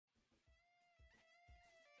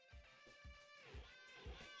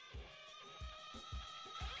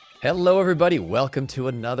Hello, everybody. Welcome to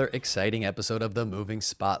another exciting episode of the Moving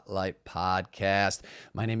Spotlight Podcast.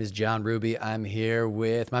 My name is John Ruby. I'm here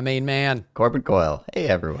with my main man, Corbin Coyle. Hey,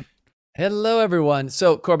 everyone. Hello, everyone.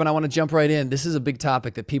 So, Corbin, I want to jump right in. This is a big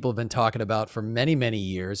topic that people have been talking about for many, many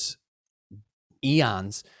years,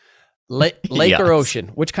 eons. Lake Yes. or ocean?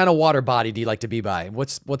 Which kind of water body do you like to be by?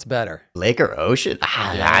 What's better? Lake or ocean?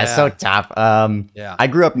 Yeah. It's so tough. Yeah. I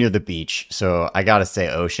grew up near the beach, so I gotta say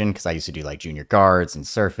ocean because I used to do like junior guards and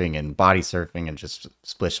surfing and body surfing and just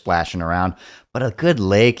splish splashing around. But a good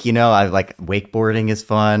lake, I like wakeboarding is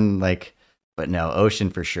fun. But no, ocean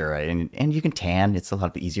for sure. And you can tan. It's a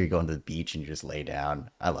lot easier going to the beach and you just lay down.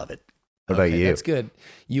 I love it. What about you? That's good.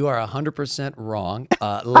 You are 100% wrong.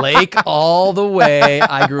 Lake all the way.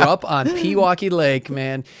 I grew up on Pewaukee Lake,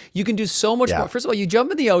 man. You can do so much more. First of all, you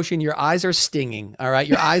jump in the ocean, your eyes are stinging, all right?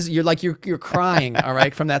 Your eyes, you're crying, all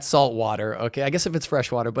right, from that salt water, okay? I guess if it's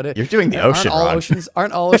fresh water, but you're doing the ocean wrong.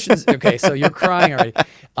 Aren't all oceans, okay, so you're crying already.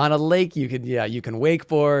 On a lake, you can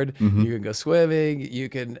wakeboard, you can go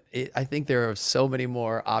swimming, I think there are so many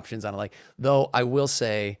more options on a lake. Though I will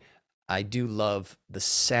say, I do love the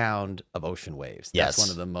sound of ocean waves. That's one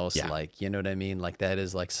of the most you know what I mean? Like that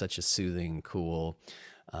is like such a soothing, cool,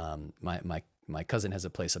 my cousin has a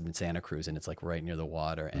place up in Santa Cruz and it's like right near the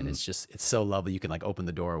water and it's so lovely. You can like open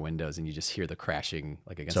the door or windows and you just hear the crashing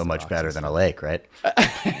like against so the much rocks better than a lake, right?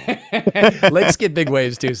 Lakes get big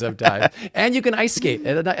waves too sometimes. And you can ice skate.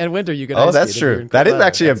 In winter you can ice skate. Oh, that's true. That is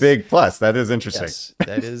actually a big plus. That is interesting. Yes,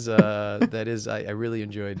 that is I really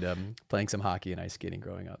enjoyed playing some hockey and ice skating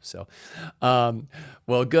growing up. So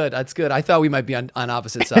well, good. That's good. I thought we might be on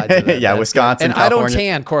opposite sides of that. Yeah, Wisconsin, and California. I don't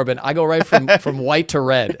tan, Corbin. I go right from white to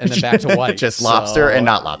red and then back to white. Just lobster and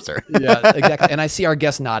not lobster. Yeah, exactly. And I see our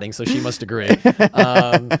guest nodding, so she must agree.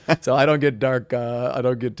 So I don't get dark. I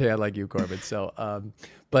don't get tan like you, Corbin. So,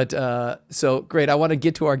 so great. I want to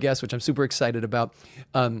get to our guest, which I'm super excited about.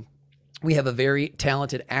 We have a very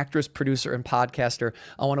talented actress, producer, and podcaster.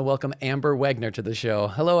 I want to welcome Amber WEGNER to the show.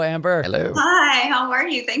 Hello, Amber. Hello. Hi, how are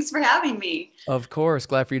you? Thanks for having me. Of course.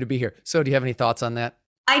 Glad for you to be here. So do you have any thoughts on that?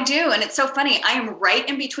 I do. And it's so funny. I am right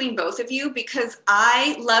in between both of you because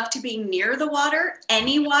I love to be near the water,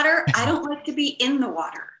 any water. I don't like to be in the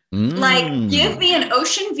water. Like, give me an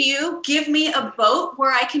ocean view. Give me a boat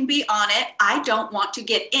where I can be on it. I don't want to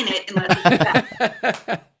get in it unless it's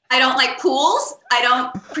back. I don't like pools. I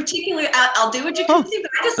don't particularly, I'll do a jacuzzi,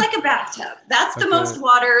 but I just like a bathtub. That's the most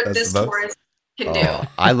water this tourist can do.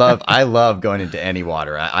 I love going into any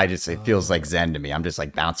water. It feels like Zen to me. I'm just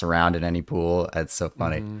like bounce around in any pool. That's so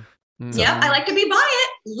funny. Yeah, I like to be by it.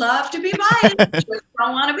 Love to be by it. Just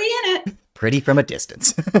don't want to be in it. Pretty from a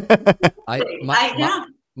distance.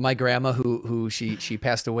 My grandma, who she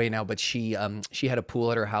passed away now, but she had a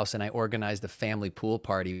pool at her house, and I organized a family pool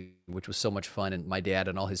party, which was so much fun. And my dad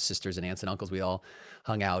and all his sisters and aunts and uncles, we all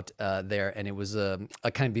hung out there, and it was a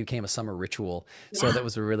kind of became a summer ritual. So that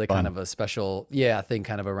was a really kind of a special thing,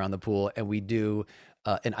 kind of around the pool, and we do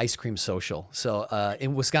an ice cream social. So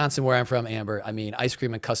in Wisconsin, where I'm from, Amber, I mean, ice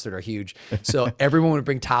cream and custard are huge. So everyone would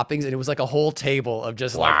bring toppings, and it was like a whole table of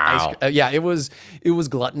just like ice cream. It was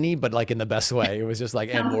gluttony, but like in the best way. It was just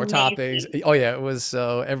like and more toppings. Oh yeah, it was.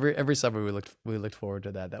 So every summer we looked forward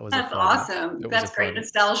to that. That was That's awesome. That's great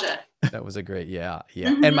nostalgia. That was a great, yeah.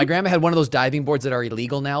 And my grandma had one of those diving boards that are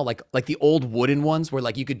illegal now, like the old wooden ones where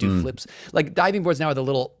like you could do flips. Like diving boards now are the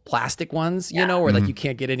little plastic ones, where like you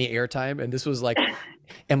can't get any airtime. And this was like,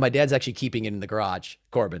 and my dad's actually keeping it in the garage,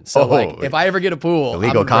 Corbin. So like, if I ever get a pool,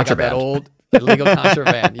 illegal contraband. That old illegal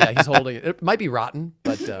contraband. Yeah, he's holding it. It might be rotten,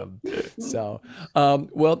 but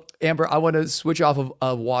well, Amber, I want to switch off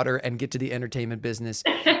of water and get to the entertainment business.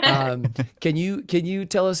 Can you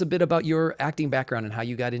tell us a bit about your acting background and how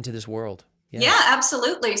you got into this world? Yeah,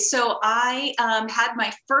 absolutely. So I had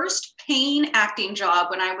my first paying acting job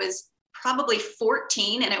when I was probably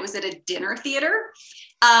 14, and it was at a dinner theater.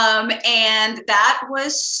 And that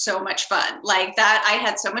was so much fun. Like that, I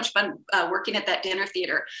had so much fun working at that dinner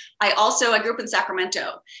theater. I grew up in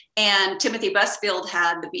Sacramento, and Timothy Busfield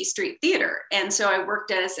had the B Street Theater. And so I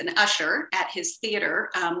worked as an usher at his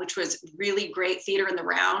theater, which was really great theater in the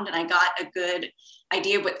round. And I got a good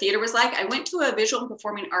idea of what theater was like. I went to a visual and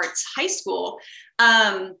performing arts high school.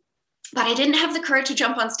 But I didn't have the courage to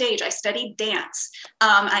jump on stage. I studied dance.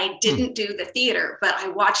 I didn't do the theater, but I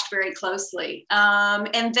watched very closely.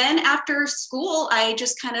 And then after school, I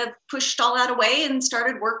just kind of pushed all that away and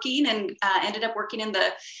started working and ended up working in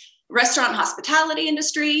the restaurant and hospitality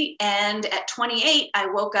industry. And at 28, I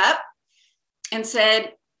woke up and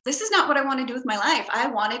said, this is not what I want to do with my life. I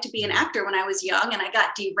wanted to be an actor when I was young, and I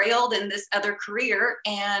got derailed in this other career.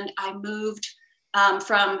 And I moved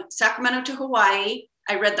from Sacramento to Hawaii,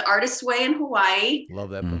 I read The Artist's Way in Hawaii, Love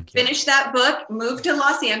that book. Yeah. finished that book, moved to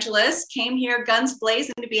Los Angeles, came here guns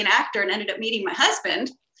blazing to be an actor, and ended up meeting my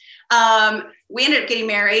husband. We ended up getting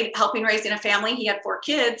married, helping raising a family. He had 4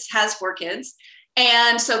 kids, has 4 kids.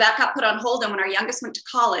 And so that got put on hold. And when our youngest went to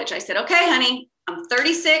college, I said, okay, honey, I'm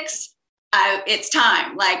 36. It's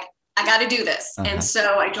time. Like, I got to do this. And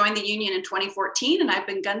so I joined the union in 2014, and I've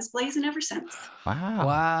been guns blazing ever since. Wow.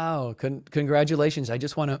 Wow. Congratulations. I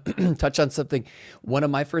just want to touch on something. One of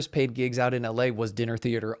my first paid gigs out in LA was dinner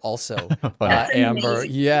theater also. Amber.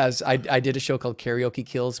 Amazing. Yes. I did a show called Karaoke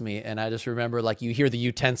Kills Me. And I just remember, like, you hear the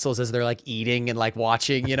utensils as they're like eating and like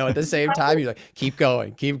watching, you know, at the same time. You're like, keep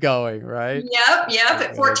going, right? Yep.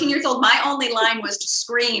 At 14 years old, my only line was to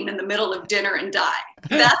scream in the middle of dinner and die.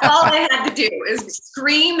 That's all I had to do, is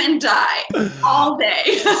scream and die all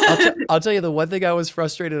day. I'll tell you, the one thing I was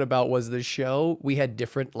frustrated about was the show. We had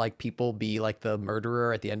different like people be like the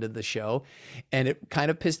murderer at the end of the show. And it kind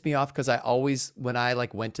of pissed me off because I always, when I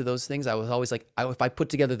like went to those things, I was always like, if I put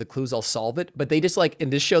together the clues, I'll solve it. But they just like, in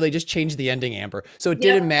this show, they just changed the ending, Amber. So it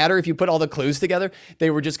didn't matter if you put all the clues together. They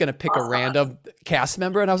were just going to pick a random cast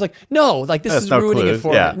member. And I was like, no, like this is ruining it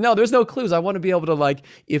for me. No, there's no clues. I want to be able to, like,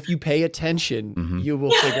 if you pay attention, you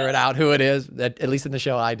will figure it out who it is. That, at least in the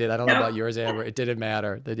show I did. I don't know about yours, Amber. It didn't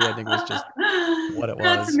matter. The ending was just what it was.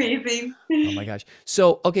 That's amazing. Oh my gosh.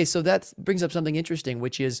 So, okay. So that brings up something interesting,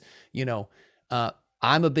 which is, you know,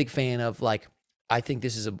 I'm a big fan of, like, I think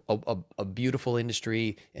this is a beautiful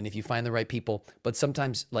industry. And if you find the right people, but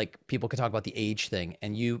sometimes like people can talk about the age thing,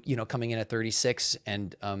 and you know, coming in at 36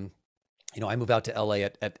 and, you know, I moved out to LA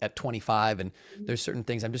at 25, and there's certain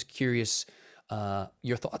things I'm just curious,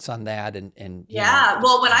 your thoughts on that. And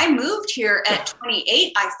well, when I moved here at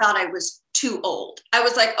 28, I thought I was too old. I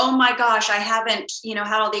was like, oh my gosh, I haven't, you know,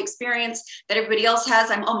 had all the experience that everybody else has.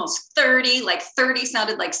 I'm almost 30. Like, 30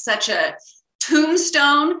 sounded like such a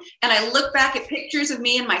tombstone. And I look back at pictures of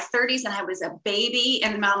me in my 30s, and I was a baby,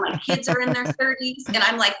 and now my kids are in their 30s, and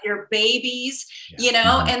I'm like, you're babies, you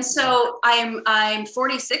know? And so I'm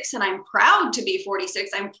 46, and I'm proud to be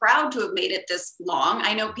 46. I'm proud to have made it this long.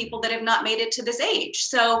 I know people that have not made it to this age.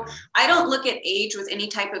 So I don't look at age with any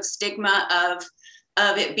type of stigma of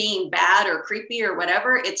it being bad or creepy or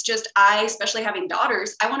whatever. It's just, especially having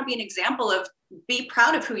daughters, I want to be an example of, be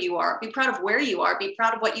proud of who you are, be proud of where you are, be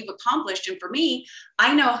proud of what you've accomplished. And for me,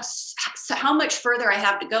 I know how much further I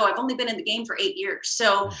have to go. I've only been in the game for 8 years.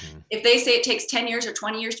 So if they say it takes 10 years or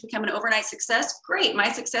 20 years to become an overnight success, great.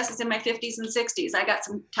 My success is in my 50s and 60s. I got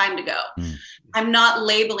some time to go. I'm not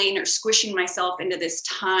labeling or squishing myself into this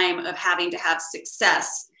time of having to have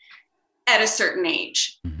success at a certain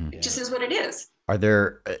age. It just is what it is. Are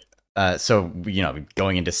there, so, you know,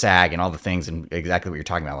 going into SAG and all the things and exactly what you're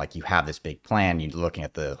talking about, like, you have this big plan, you're looking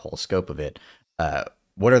at the whole scope of it.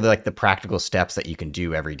 What are the practical steps that you can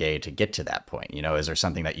do every day to get to that point? You know, is there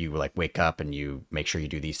something that you like wake up and you make sure you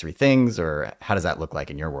do these 3 things, or how does that look like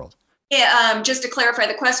in your world? Yeah, just to clarify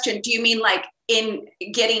the question, do you mean like in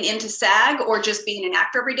getting into SAG, or just being an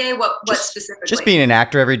actor every day? What specifically? Just being an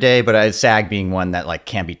actor every day, but SAG being one that like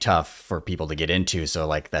can be tough for people to get into. So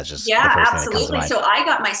like that's just the first thing that comes to absolutely. mind. So I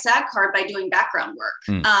got my SAG card by doing background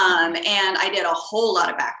work, and I did a whole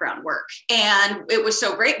lot of background work, and it was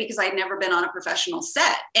so great because I'd never been on a professional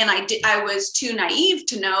set, and I was too naive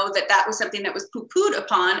to know that that was something that was poo-pooed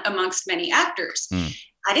upon amongst many actors.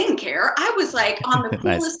 I didn't care. I was like on the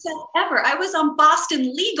coolest set ever. I was on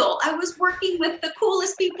Boston Legal. I was working with the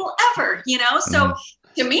coolest people ever, you know? So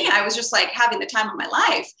to me, I was just like having the time of my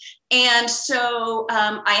life. And so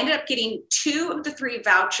I ended up getting 2 of the 3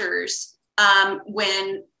 vouchers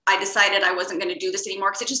when I decided I wasn't going to do this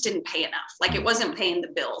anymore, because it just didn't pay enough. Like, it wasn't paying the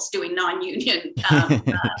bills doing non-union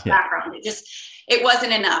background. It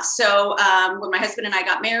wasn't enough. So when my husband and I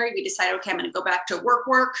got married, we decided, okay, I'm going to go back to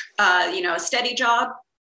work, you know, a steady job,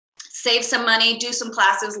 save some money, do some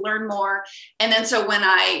classes, learn more. And then so when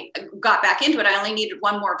I got back into it, I only needed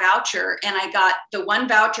 1 more voucher, and I got the 1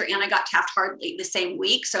 voucher and I got Taft-Hartley the same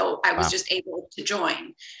week. So I was just able to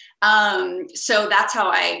join. So that's how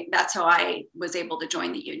I was able to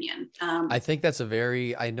join the union. I think that's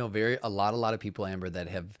I know a lot of people, Amber, that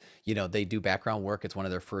have, you know, they do background work. It's one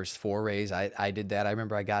of their first forays. I did that. I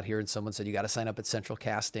remember I got here and someone said, you got to sign up at Central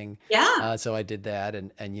Casting. Yeah. So I did that.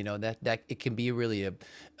 And, you know, that it can be really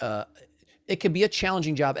it can be a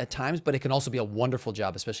challenging job at times, but it can also be a wonderful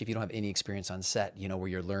job, especially if you don't have any experience on set, where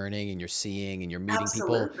you're learning and you're seeing and you're meeting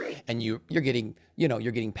people Absolutely. and you're getting,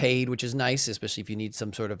 you're getting paid, which is nice, especially if you need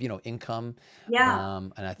some sort of, income. Yeah.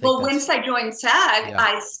 And I think Well, that's, once I joined SAG, yeah.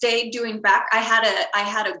 I stayed doing back. I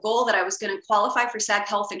had a goal that I was going to qualify for SAG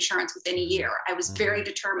health insurance within a year. I was very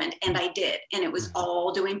determined, and I did. And it was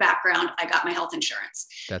all doing background. I got my health insurance.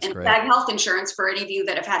 That's And great. SAG health insurance, for any of you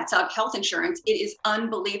that have had SAG health insurance, it is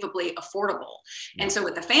unbelievably affordable. Yeah. And so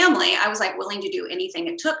with the family, I was like willing to do anything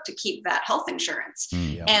it took to keep that health insurance.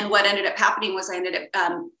 Yeah. And what ended up happening was I ended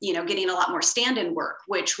up, getting a lot more stand-in work,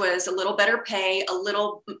 which was a little better pay, a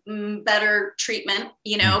little better treatment,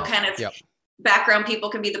 kind of. Yep. Background people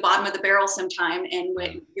can be the bottom of the barrel sometime, and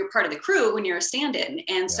when you're part of the crew when you're a stand-in.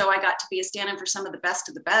 And so I got to be a stand-in for some of the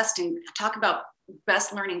best and talk about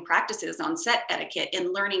best learning practices on set etiquette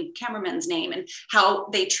and learning cameraman's name and how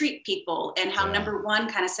they treat people and how number one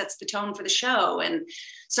kind of sets the tone for the show. And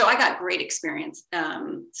so I got great experience.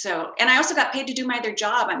 And I also got paid to do my other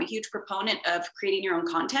job. I'm a huge proponent of creating your own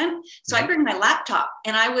content. So I bring my laptop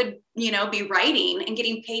and I would, be writing and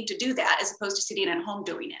getting paid to do that as opposed to sitting at home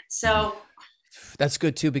doing it. So that's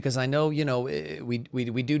good too, because I know, we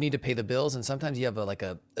do need to pay the bills, and sometimes you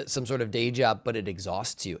have some sort of day job, but it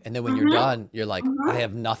exhausts you. And then when you're done, you're like, I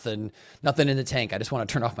have nothing in the tank. I just want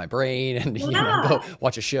to turn off my brain and, go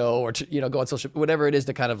watch a show or, go on social, whatever it is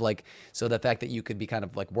to kind of so the fact that you could be kind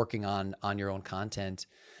of working on your own content.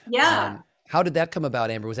 yeah. How did that come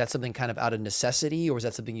about, Amber? Was that something kind of out of necessity, or was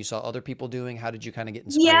that something you saw other people doing? How did you kind of get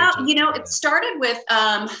inspired? Yeah, to do it that? started with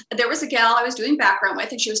there was a gal I was doing background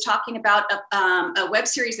with, and she was talking about a web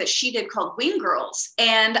series that she did called Wing Girls.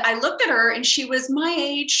 And I looked at her, and she was my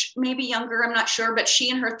age, maybe younger, I'm not sure, but she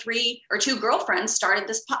and her 3 or 2 girlfriends started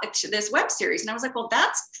this web series, and I was like, well,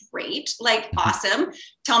 that's great, awesome.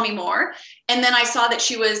 Tell me more. And then I saw that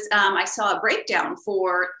she was, I saw a breakdown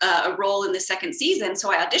for a role in the 2nd season.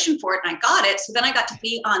 So I auditioned for it and I got it. So then I got to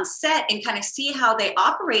be on set and kind of see how they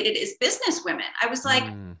operated as business women. I was like,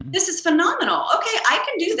 this is phenomenal. Okay, I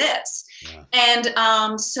can do this. Yeah.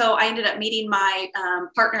 And so I ended up meeting my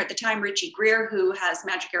partner at the time, Richie Greer, who has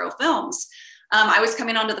Magic Arrow Films. I was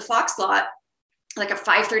coming onto the Fox lot, like a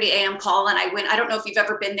 5:30 a.m. call. And I don't know if you've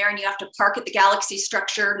ever been there, and you have to park at the Galaxy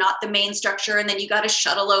structure, not the main structure. And then you got to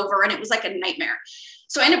shuttle over, and it was like a nightmare.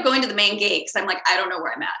 So I ended up going to the main gate because I'm like, I don't know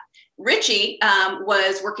where I'm at. Richie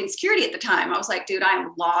was working security at the time. I was like, dude,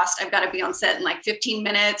 I'm lost. I've got to be on set in 15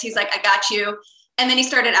 minutes. He's like, I got you. And then he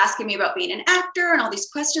started asking me about being an actor and all these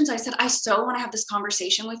questions. I said, I so want to have this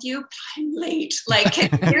conversation with you, but I'm late.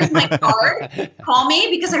 Here's my card. Call me,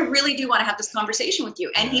 because I really do want to have this conversation with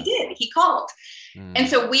you. And he did. He called. And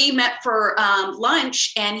so we met for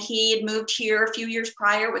lunch, and he had moved here a few years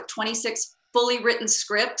prior with 26 fully written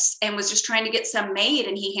scripts and was just trying to get some made.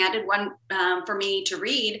 And he handed one for me to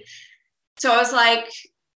read. So I was like,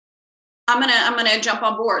 I'm gonna jump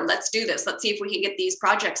on board. Let's do this. Let's see if we can get these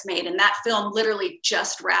projects made. And that film literally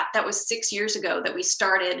just wrapped. That was 6 years ago that we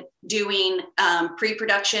started doing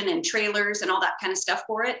pre-production and trailers and all that kind of stuff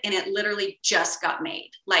for it. And it literally just got made.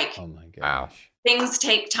 Oh my gosh. Wow. Things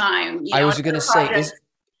take time. I was going to say,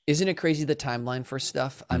 isn't it crazy, the timeline for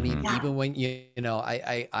stuff? I mean, even when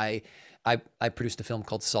I produced a film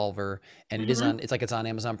called Solver, and it's on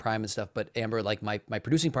Amazon Prime and stuff. But Amber, my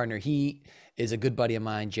producing partner, he is a good buddy of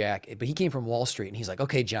mine, Jack, but he came from Wall Street, and he's like,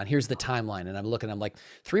 okay, John, here's the timeline. And I'm like,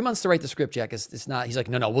 3 months to write the script, Jack. It's not, he's like,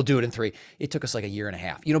 no, we'll do it in 3. It took us 1.5 years,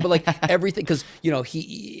 but everything, cause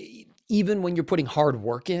he, even when you're putting hard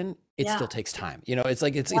work in, it still takes time. It's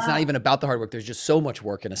not even about the hard work. There's just so much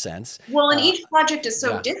work in a sense. Well, and each project is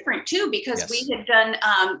so different too, because we had done,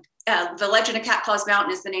 The Legend of Cat Claws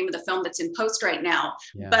Mountain is the name of the film that's in post right now.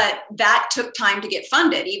 Yeah. But that took time to get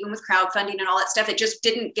funded, even with crowdfunding and all that stuff. It just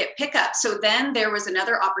didn't get pickup. So then there was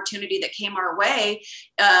another opportunity that came our way.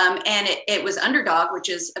 And it was Underdog, which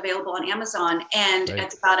is available on Amazon. And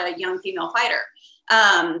it's about a young female fighter.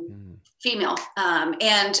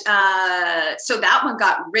 So that one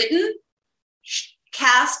got written,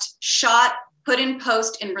 cast, shot, put in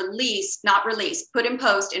post, and put in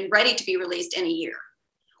post and ready to be released in a year.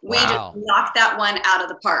 We just knocked that one out of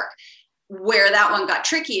the park. Where that one got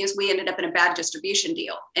tricky is we ended up in a bad distribution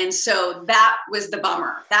deal. And so that was the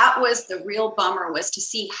bummer. That was the real bummer, was to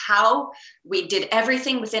see how we did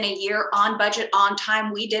everything within a year, on budget, on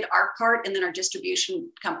time. We did our part, and then our distribution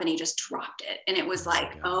company just dropped it. And it was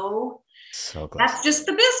oh So close. That's just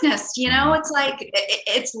the business, Mhm. it's like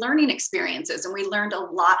it's learning experiences, and we learned a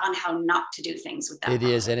lot on how not to do things with that It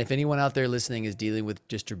is. process. And if anyone out there listening is dealing with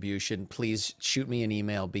distribution, please shoot me an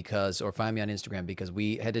email or find me on Instagram, because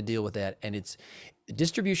we had to deal with that. And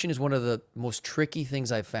distribution is one of the most tricky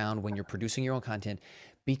things I've found when you're producing your own content,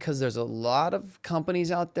 because there's a lot of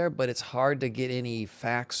companies out there, but it's hard to get any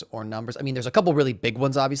facts or numbers. I mean, there's a couple really big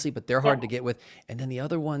ones, obviously, but they're Yeah. hard to get with. And then the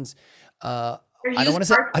other ones, They're I don't want used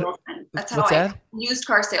to say, car salesmen. That's how what's I that? used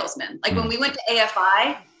car salesmen. Like when Mm. we went to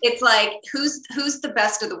AFI, it's like who's the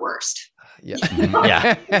best of the worst. Yeah. Mhm.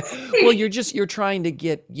 Yeah. Well, you're trying to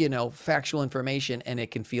get, factual information, and it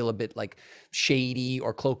can feel a bit like shady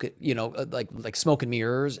or cloak it, like smoke and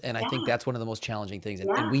mirrors. And I think Yeah, that's one of the most challenging things. And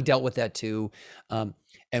yeah, we dealt with that too. And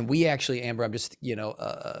we actually, Amber, I'm just,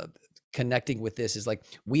 connecting with this, is like,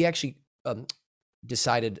 we actually,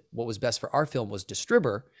 decided what was best for our film was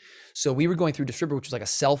Distributor. So we were going through Distributor, which was like a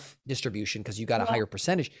self distribution, because you got a yeah, higher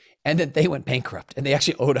percentage. And then they went bankrupt, and they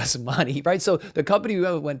actually owed us money, right? So the company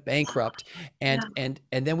went bankrupt, yeah. and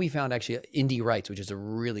then we found actually Indie Rights, which is a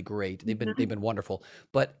really great. They've Mhm. been wonderful,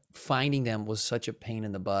 but finding them was such a pain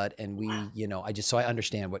in the butt. And so I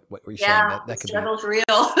understand what you're saying. Yeah, That the could be struggle's real.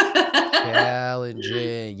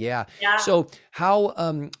 challenging. Yeah. Yeah. So how,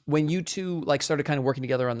 when you two like started kind of working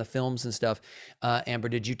together on the films and stuff, Amber,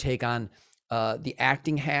 did you take on the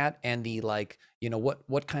acting hat, and the like,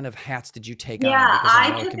 what kind of hats did you take on? Yeah, Because I I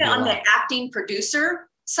know it took can it be a on the lot. acting producer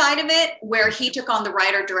side of it, where he took on the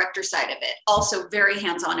writer director side of it. Also, very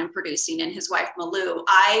hands on in producing, and his wife Malou.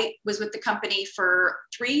 I was with the company for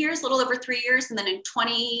 3 years, a little over 3 years, and then in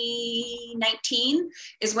 2019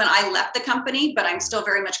 is when I left the company. But I'm still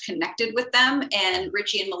very much connected with them. And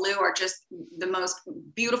Richie and Malou are just the most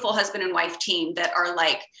beautiful husband and wife team that are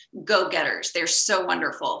like go getters. They're so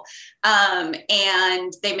wonderful.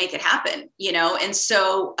 And they make it happen, And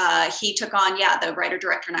so he took on, the writer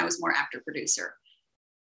director, and I was more actor producer.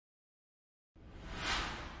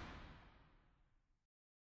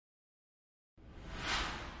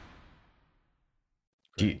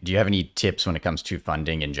 Do you have any tips when it comes to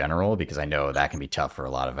funding in general? Because I know that can be tough for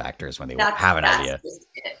a lot of actors when they That's have an that's idea. just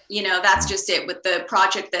it. That's Mm. just it with the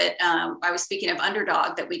project that I was speaking of,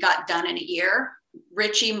 Underdog, that we got done in a year.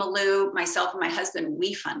 Richie, Malou, myself, and my husband,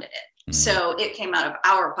 we funded it. Mm. So it came out of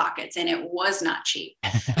our pockets, and it was not cheap.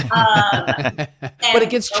 Um, But and it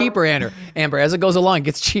gets so cheaper, Amber. As it goes along, it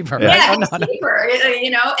gets cheaper, Yeah. right? yeah, Oh, no, it's no. cheaper,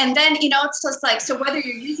 and then, it's just like, so whether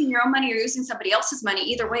you're using your own money or using somebody else's money,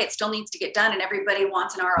 either way, it still needs to get done, and everybody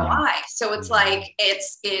wants an Mhm. ROI. So it's like,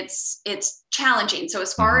 it's challenging. So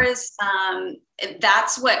as far Mhm. as,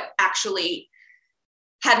 that's what actually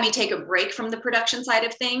had me take a break from the production side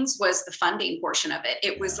of things, was the funding portion of it.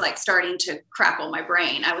 It was Yeah. like starting to crackle my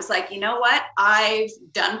brain. I was like, you know what? I've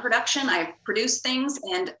done production, I've produced things,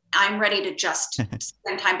 and I'm ready to just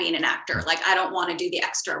spend time being an actor. Like, I don't want to do the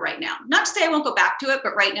extra right now. Not to say I won't go back to it,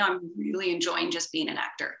 but right now I'm really enjoying just being an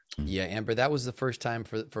actor. Yeah, Amber, that was the first time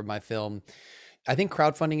for my film. I think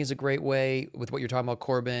crowdfunding is a great way with what you're talking about,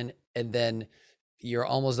 Corbin. And then you're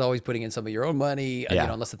almost always putting in some of your own money,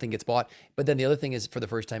 Yeah. unless the thing gets bought. But then the other thing is, for the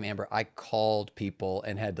first time, Amber, I called people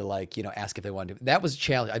and had to, like, ask if they wanted to. That was a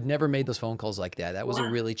challenge. I've never made those phone calls like that. That was a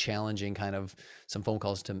Yeah. really challenging kind of some phone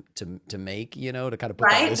calls to make, to kind of put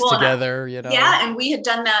that Right. list Well, together, yeah, and we had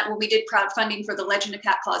done that when we did crowdfunding for the Legend of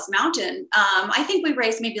Cat Claws Mountain. I think we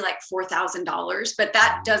raised maybe like $4,000, but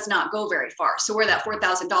that does not go very far. So where that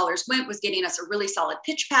 $4,000 went was getting us a really solid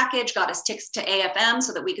pitch package, got us tickets to AFM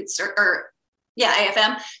so that we could start,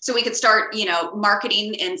 AFM, so we could start,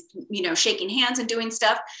 marketing and, shaking hands and doing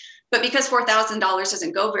stuff. But because $4,000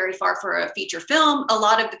 doesn't go very far for a feature film, a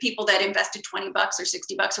lot of the people that invested $20 or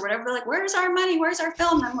 $60 or whatever, they're like, "Where's our money? Where's our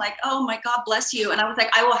film?" And I'm like, "Oh my God, bless you." And I was like,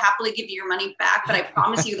 "I will happily give you your money back, but I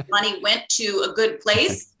promise you the money went to a good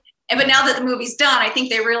place." But now that the movie's done, I think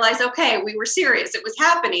they realize, okay, we were serious. It was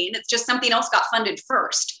happening. It's just something else got funded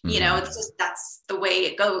first. Mhm. It's just, that's the way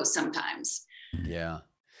it goes sometimes. Yeah.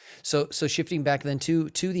 So shifting back then to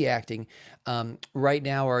the acting, right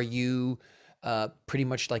now, are you pretty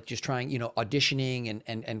much like just trying, auditioning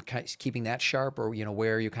and keeping that sharp, or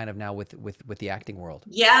where are you kind of now with the acting world?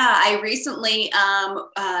 Yeah, I recently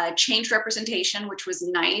changed representation, which was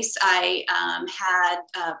nice. I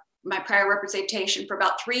had my prior representation for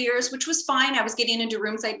about 3 years, which was fine. I was getting into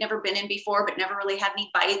rooms I'd never been in before, but never really had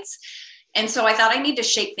any bites. And so I thought I need to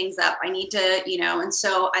shake things up. I need to, and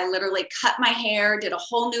so I literally cut my hair, did a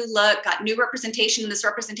whole new look, got new representation. This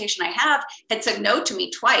representation I have had said no to me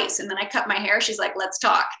twice. And then I cut my hair. She's like, let's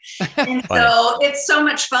talk. And so it's so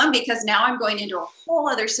much fun because now I'm going into a whole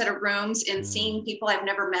other set of rooms and seeing people I've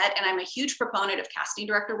never met. And I'm a huge proponent of casting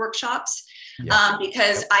director workshops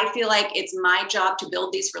because I feel like it's my job to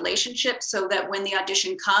build these relationships so that when the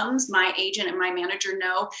audition comes, my agent and my manager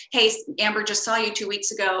know, hey, Amber just saw you 2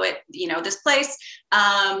 weeks ago at, this place.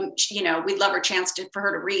 We'd love a chance for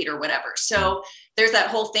her to read or whatever. So there's that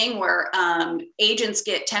whole thing where agents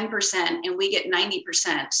get 10% and we get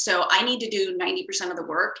 90%. So I need to do 90% of the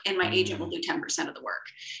work and my agent will do 10% of the work.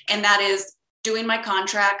 And that is doing my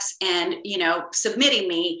contracts and, submitting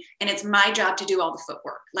me. And it's my job to do all the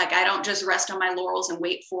footwork. Like, I don't just rest on my laurels and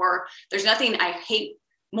wait there's nothing I hate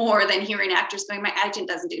more than hearing actors going, my agent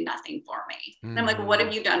doesn't do nothing for me. And I'm like, well, what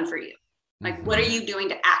have you done for you? Like, what are you doing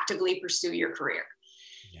to actively pursue your career?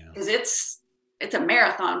 Because it's a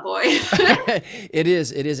marathon, boy. It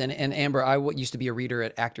is. And Amber, I used to be a reader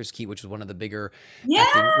at Actors Key, which is one of the bigger. Yeah.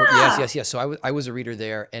 Yes. So I was a reader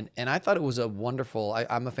there, and I thought it was a wonderful.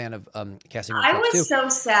 I'm a fan of casting I workshops was too. so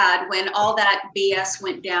sad when all that BS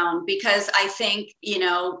went down because I think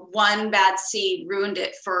one bad seed ruined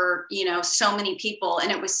it for so many people,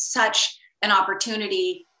 and it was such an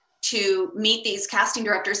opportunity to meet these casting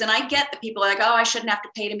directors. And I get that people are like, oh, I shouldn't have to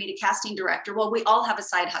pay to meet a casting director. Well, we all have a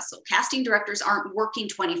side hustle. Casting directors aren't working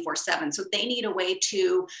 24/7. So they need a way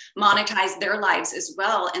to monetize their lives as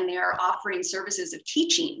well. And they're offering services of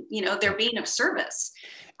teaching, they're being of service.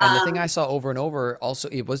 And the thing I saw over and over also,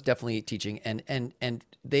 it was definitely teaching, and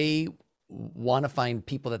they want to find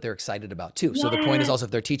people that they're excited about too. So the point is also,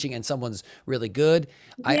 if they're teaching and someone's really good,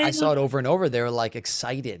 I saw it over and over. They were like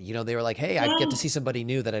excited, they were like, hey, I get to see somebody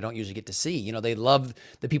new that I don't usually get to see. They love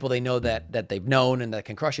the people they know that they've known and that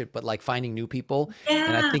can crush it, but like finding new people.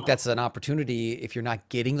 And I think that's an opportunity if you're not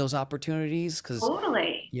getting those opportunities, because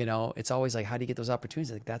totally. It's always like, how do you get those opportunities?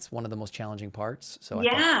 I think that's one of the most challenging parts. So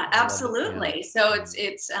absolutely. So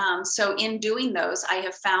it's so in doing those, I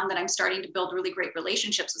have found that I'm starting to build really great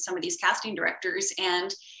relationships with some of these casting directors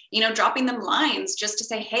and, dropping them lines just to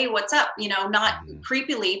say, hey, what's up? Not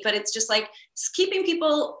creepily, but it's just like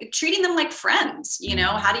treating them like friends.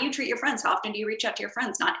 How do you treat your friends? How often do you reach out to your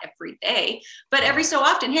friends? Not every day, but every so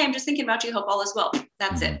often. Hey, I'm just thinking about you. Hope all is well.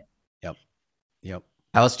 That's it. Yep.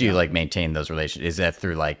 How else do you like maintain those relationships? Is that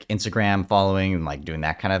through like Instagram following and like doing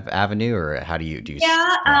that kind of avenue, or how do you do?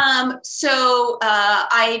 So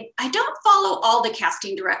I don't follow all the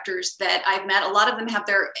casting directors that I've met. A lot of them have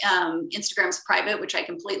their Instagrams private, which I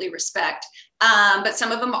completely respect. But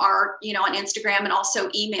some of them are, on Instagram and also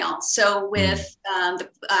email. So with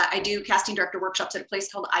I do casting director workshops at a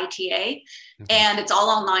place called ITA, and it's all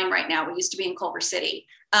online right now. We used to be in Culver City.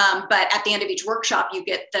 But at the end of each workshop, you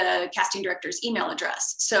get the casting director's email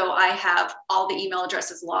address. So I have all the email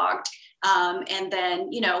addresses logged. And then,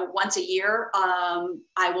 once a year,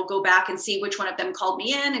 I will go back and see which one of them called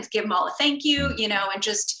me in and give them all a thank you, and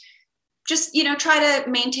just try to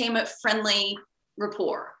maintain a friendly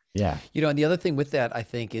rapport. Yeah. And the other thing with that, I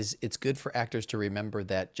think, is it's good for actors to remember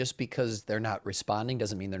that just because they're not responding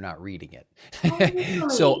doesn't mean they're not reading it. Really?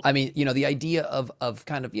 So, I mean, the idea of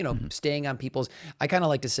kind of, staying on people's, I kind of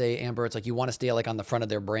like to say, Amber, it's like you want to stay like on the front of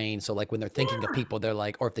their brain. So like when they're thinking of people, they're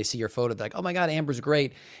like, or if they see your photo, they're like, oh my God, Amber's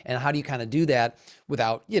great. And how do you kind of do that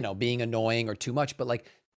without, being annoying or too much, but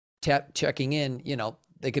like checking in,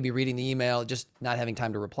 they could be reading the email, just not having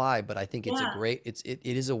time to reply. But I think it's it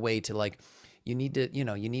is a way to like, they need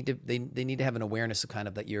to have an awareness of kind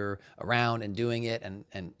of that you're around and doing it and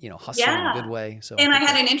hustling in a good way. So, and I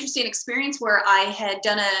had an interesting experience where I had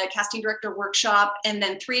done a casting director workshop and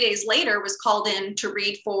then 3 days later was called in to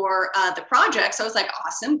read for the project. So I was like,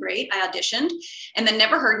 awesome, great. I auditioned and then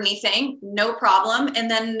never heard anything, no problem.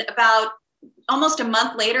 And then about almost a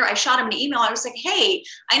month later, I shot him an email. I was like, hey,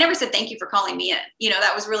 I never said thank you for calling me in.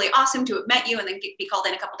 That was really awesome to have met you and then be called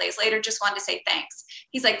in a couple of days later. Just wanted to say thanks.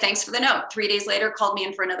 He's like, thanks for the note. 3 days later, called me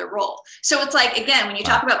in for another role. So it's like, again, when you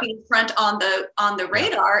talk about being front on the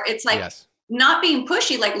radar, it's like not being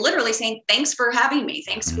pushy, like literally saying, thanks for having me.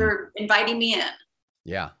 Thanks for inviting me in.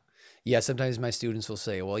 Yeah. Yeah. Sometimes my students will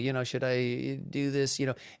say, well, should I do this,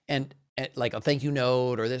 and like a thank you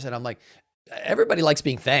note or this. And I'm like, everybody likes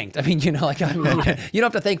being thanked. I mean, you don't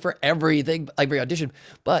have to thank for everything, every audition,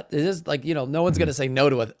 but it is like, no one's going to say no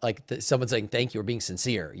to someone saying thank you or being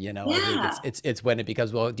sincere, I think it's when it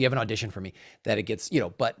becomes, well, do you have an audition for me, that it gets,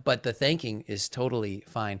 but the thanking is totally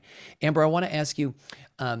fine. Amber, I want to ask you,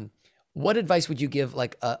 What advice would you give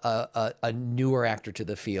like a newer actor to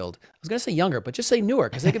the field? I was going to say younger, but just say newer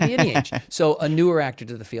because they could be any age. So a newer actor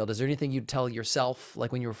to the field, is there anything you'd tell yourself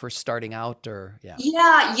like when you were first starting out or yeah?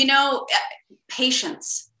 Yeah,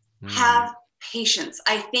 patience. Mm, Have patience.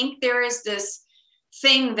 I think there is this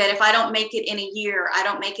thing that if I don't make it in a year, I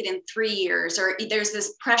don't make it in 3 years, or there's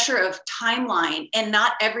this pressure of timeline, and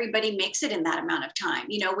not everybody makes it in that amount of time.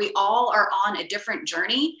 We all are on a different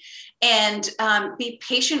journey, and be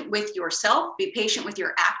patient with yourself, be patient with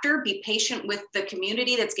your actor, be patient with the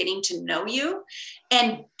community that's getting to know you,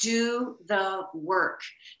 and do the work.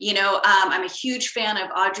 I'm a huge fan of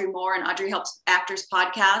Audrey Moore and Audrey Helps Actors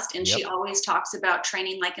podcast, and yep. she always talks about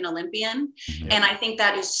training like an Olympian. Mhm. And I think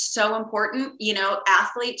that is so important.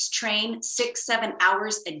 Athletes train 6-7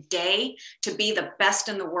 hours a day to be the best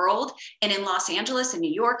in the world. And in Los Angeles and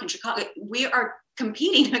New York and Chicago, we are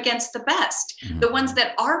competing against the best, the ones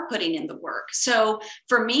that are putting in the work. So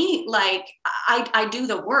for me, like I do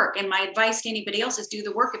the work, and my advice to anybody else is do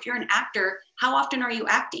the work. If you're an actor, how often are you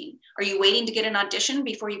acting? Are you waiting to get an audition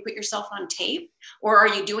before you put yourself on tape? Or are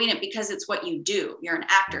you doing it because it's what you do? You're an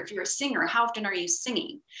actor. If you're a singer, how often are you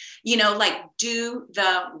singing? Like do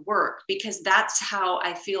the work, because that's how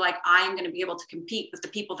I feel like I am going to be able to compete with the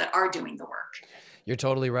people that are doing the work. You're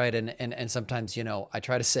totally right. And sometimes, I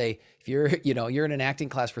try to say if you're in an acting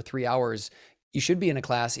class for 3 hours, you should be in a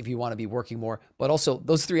class if you want to be working more, but also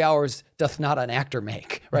those 3 hours doth not an actor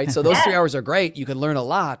make, right? So those 3 hours are great. You can learn a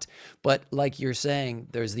lot, but like you're saying,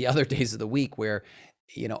 there's the other days of the week where,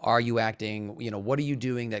 are you acting, what are you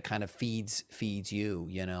doing that kind of feeds you?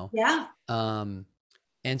 Yeah.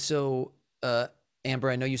 And so,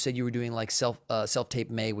 Amber, I know you said you were doing like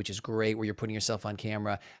self-tape May, which is great, where you're putting yourself on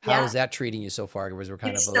camera. How is that treating you so far? Because we're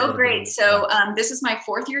kind It's of a so little great. bit of, So this is my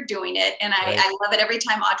 4th year doing it, and Right. I love it every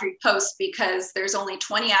time Audrey posts, because there's only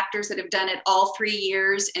 20 actors that have done it all 3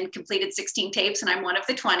 years and completed 16 tapes, and I'm one of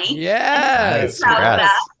the 20. Yes. Proud of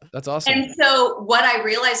that. That's awesome. And so what I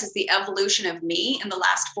realized is the evolution of me in the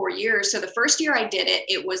last 4 years. So the first year I did it,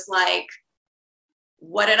 it was like,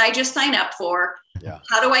 what did I just sign up for? Yeah.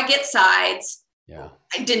 How do I get sides? Yeah.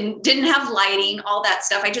 I didn't have lighting, all that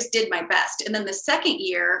stuff. I just did my best. And then the second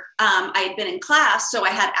year, I had been in class, so I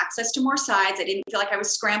had access to more sides. I didn't feel like I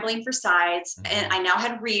was scrambling for sides, and I now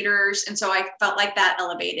had readers. And so I felt like that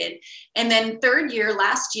elevated. And then third year,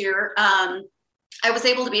 last year, I was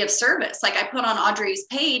able to be of service. Like I put on Audrey's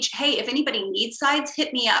page, hey, if anybody needs sides,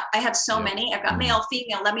 hit me up. I have so many. I've got male,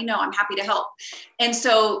 female, let me know. I'm happy to help. And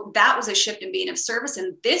so that was a shift in being of service.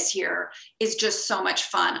 And this year is just so much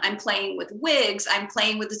fun. I'm playing with wigs. I'm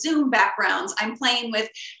playing with Zoom backgrounds. I'm playing with,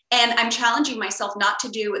 and I'm challenging myself not to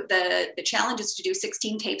do the challenge is to do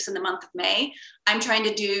 16 tapes in the month of May. I'm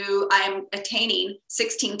attaining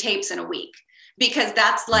 16 tapes in a week, because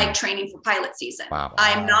that's like training for pilot season. Wow.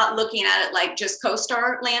 I'm not looking at it like just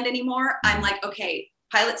co-star land anymore. I'm like, okay,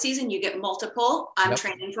 pilot season, you get multiple. I'm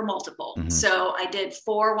training for multiple. So I did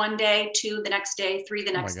 4 one day, 2 the next day, 3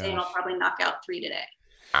 the next day, and I'll probably knock out 3 today.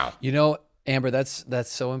 Wow. Amber, that's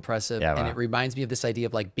so impressive. Yeah, and wow. it reminds me of this idea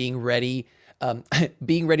of like being ready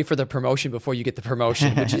for the promotion before you get the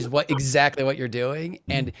promotion, which is exactly what you're doing.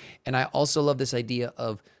 And I also love this idea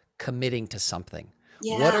of committing to something.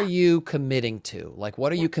 Yeah. What are you committing to? Like,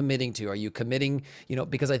 what are you committing to? Are you committing,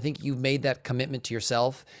 because I think you've made that commitment to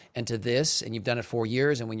yourself and to this, and you've done it 4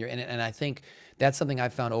 years. And when you're in it, and I think that's something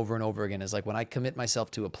I've found over and over again is like when I commit myself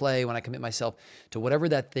to a play, when I commit myself to whatever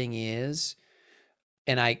that thing is,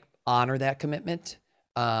 and I honor that commitment,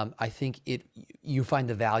 I think you find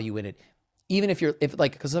the value in it. Even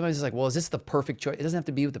because sometimes it's like, well, is this the perfect choice? It doesn't have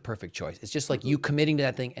to be with the perfect choice. It's just like you committing to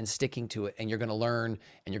that thing and sticking to it, and you're going to learn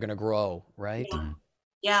and you're going to grow, right?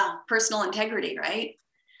 Yeah. Personal integrity, right?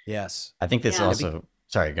 Yes. I think this also,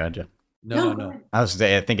 sorry, go ahead, Jen. No. I was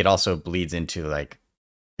saying, I think it also bleeds into like,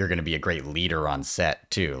 you're going to be a great leader on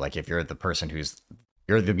set too. Like if you're the person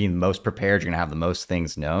you're the most prepared, you're going to have the most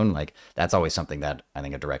things known. Like that's always something that I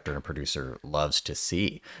think a director and a producer loves to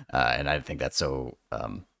see. And I think that's so,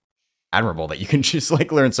 admirable that you can just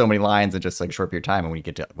like learn so many lines in just like a short period of time. And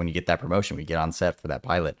when you get that promotion, when you get on set for that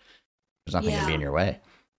pilot, there's nothing going to be in your way.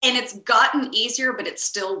 And it's gotten easier, but it's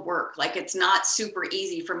still work. Like it's not super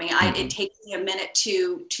easy for me. It takes me a minute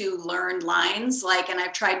to learn lines, and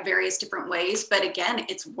I've tried various different ways, but again,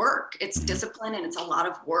 it's work, it's discipline, and it's a lot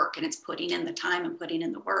of work, and it's putting in the time and putting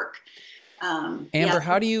in the work. Amber,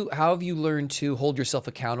 how have you learned to hold yourself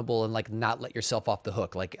accountable and like not let yourself off the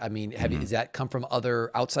hook? Like, I mean, does that come from other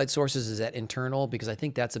outside sources? Is that internal? Because I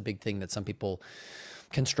think that's a big thing that some people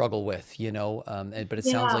can struggle with, but it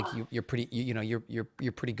sounds like you're pretty,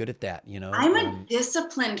 you're pretty good at that, I'm a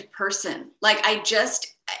disciplined person. Like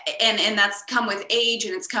and that's come with age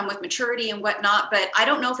and it's come with maturity and whatnot. But I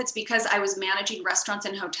don't know if it's because I was managing restaurants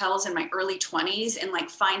and hotels in my early 20s and like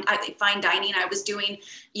fine dining. I was doing,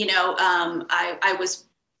 I was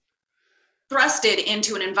thrusted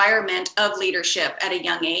into an environment of leadership at a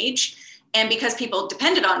young age. And because people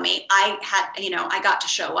depended on me, I got to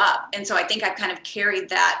show up. And so I think I've kind of carried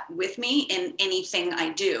that with me in anything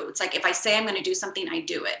I do. It's like, if I say I'm going to do something, I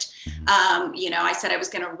do it. I said I was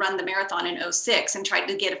going to run the marathon in 2006 and tried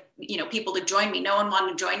to get, people to join me. No one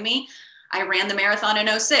wanted to join me. I ran the marathon in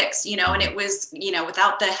 2006, and it was,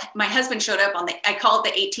 without my husband showed up I call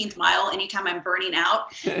it the 18th mile anytime I'm burning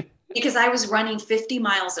out, because I was running 50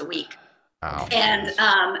 miles a week. Wow. And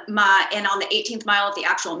on the 18th mile of the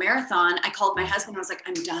actual marathon, I called my husband. I was like,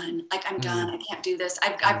 I'm done. I'm done. I can't do this.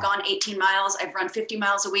 I've gone 18 miles. I've run 50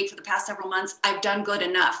 miles a week for the past several months. I've done good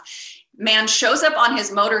enough. Man shows up on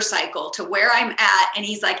his motorcycle to where I'm at, and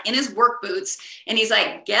he's like in his work boots, and he's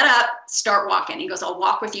like, get up, start walking. He goes, I'll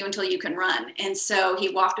walk with you until you can run. And so he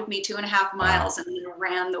walked with me 2.5 miles and then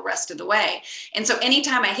ran the rest of the way. And so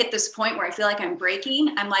anytime I hit this point where I feel like I'm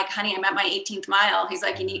breaking, I'm like, honey, I'm at my 18th mile. He's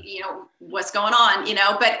like, what's going on?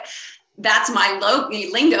 But that's my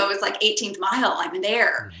lingo is like 18th mile. I'm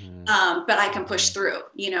there. But I can push through,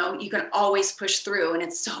 you can always push through. And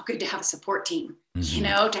it's so good to have a support team,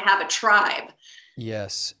 to have a tribe.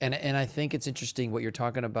 Yes. And I think it's interesting what you're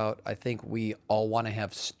talking about. I think we all want to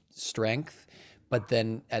have strength, but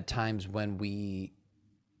then at times when we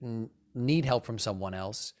need help from someone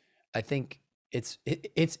else, I think it's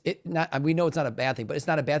not, we know it's not a bad thing, but it's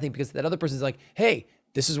not a bad thing because that other person's like, hey,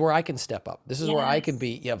 this is where I can step up. This is where I can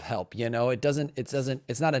be of help.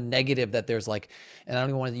 It's not a negative that there's like, and I don't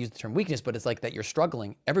even want to use the term weakness, but it's like that you're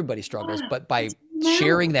struggling. Everybody struggles, but by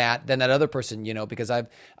sharing that, then that other person, because I've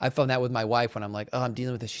found that with my wife when I'm like, oh, I'm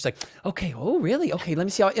dealing with this. She's like, okay, oh really? Okay, let me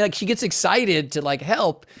see how, like she gets excited to like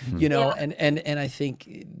help, and I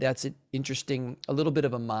think that's an interesting, a little bit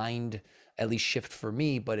of a mind, at least shift for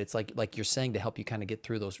me, but it's like you're saying, to help you kind of get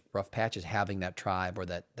through those rough patches, having that tribe or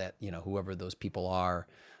that whoever those people are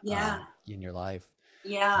in your life.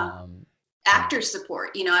 Actor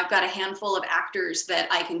support. I've got a handful of actors that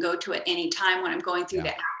I can go to at any time when I'm going through the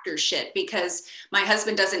actor shit, because my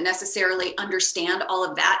husband doesn't necessarily understand all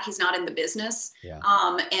of that. He's not in the business.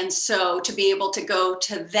 And so to be able to go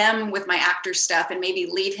to them with my actor stuff and maybe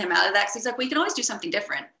leave him out of that, because he's like, we can always do something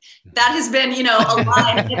different. That has been, a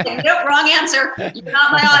line. Nope, wrong answer. You're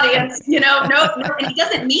not my audience. Nope. And he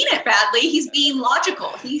doesn't mean it badly. He's being logical.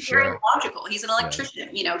 He's very logical. He's an electrician.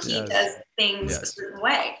 He does things a certain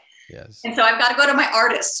way. Yes. And so I've got to go to my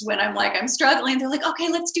artists when I'm like, I'm struggling. They're like, okay,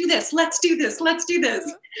 let's do this. Let's do this. Let's do this.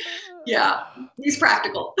 Yeah. He's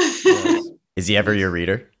practical. Yes. Is he ever your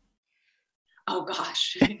reader? Oh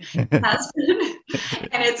gosh. Has been.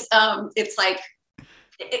 And it's like,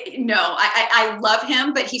 no, I love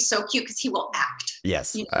him, but he's so cute because he will act.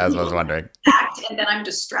 Yes. As I was wondering. Act, and then I'm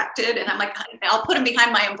distracted and I'm like, I'll put him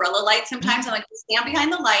behind my umbrella light sometimes. I'm like, stand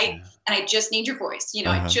behind the light and I just need your voice.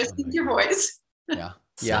 I just need your voice. Yeah.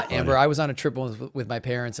 Yeah, Amber, I was on a trip with my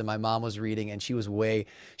parents and my mom was reading and she was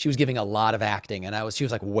giving a lot of acting and she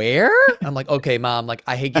was like, where? I'm like, okay, mom, like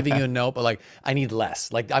I hate giving you a note, but like I need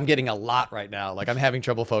less. Like I'm getting a lot right now. Like I'm having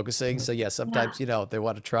trouble focusing. So yeah, sometimes, they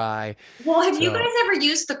want to try. Well, have you guys ever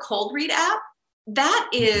used the Cold Read app? That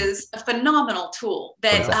is a phenomenal tool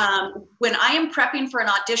that when I am prepping for an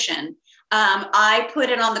audition, I put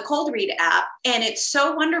it on the Cold Read app, and it's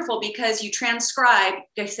so wonderful because you transcribe.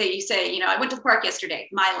 You say, I went to the park yesterday,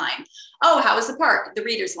 my line. Oh, how was the park? The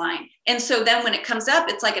reader's line. And so then when it comes up,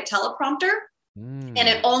 it's like a teleprompter, and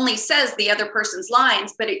it only says the other person's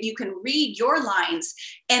lines, but you can read your lines.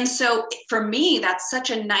 And so for me, that's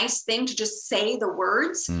such a nice thing to just say the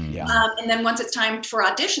words. And then once it's time for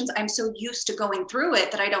auditions, I'm so used to going through it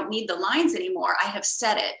that I don't need the lines anymore. I have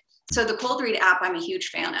said it. So the Cold Read app, I'm a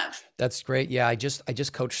huge fan of. That's great. Yeah, I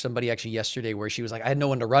just coached somebody actually yesterday where she was like, I had no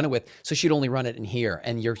one to run it with, so she'd only run it in here.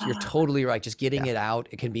 And you're totally right. Just getting it out.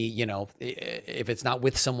 It can be, if it's not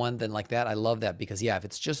with someone, then like that. I love that because if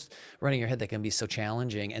it's just running your head, that can be so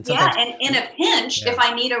challenging. And sometimes, and in a pinch, if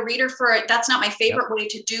I need a reader for it, that's not my favorite way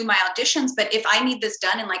to do my auditions. But if I need this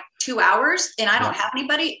done in like 2 hours and I don't have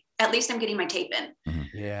anybody, at least I'm getting my tape in.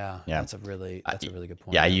 Yeah. That's a really good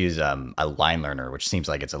point. Yeah. I use a line learner, which seems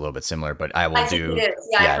like it's a little bit similar, but I think it is.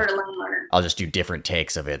 Yeah, I've heard a line learner. I'll just do different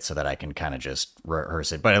takes of it so that I can kind of just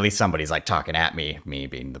rehearse it. But at least somebody's like talking at me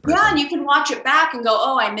being the person. Yeah. And you can watch it back and go,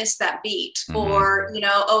 oh, I missed that beat. Or,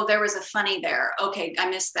 oh, there was a funny there. Okay.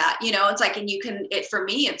 I missed that. It's like, and you can, for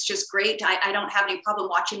me, it's just great. I don't have any problem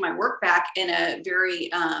watching my work back in a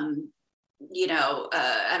very,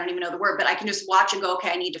 I don't even know the word, but I can just watch and go, okay,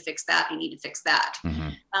 I need to fix that. I need to fix that.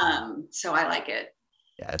 So I like it.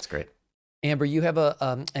 Yeah, that's great. Amber, you have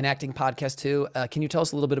an acting podcast too. Can you tell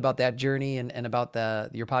us a little bit about that journey and about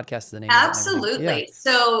your podcast, the name of it? Absolutely. Yeah.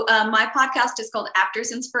 So my podcast is called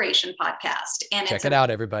Actors Inspiration Podcast. And check it out,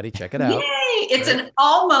 everybody. Check it out. Yay! It's an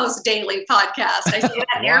almost daily podcast. I say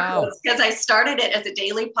that in air quotes because I started it as a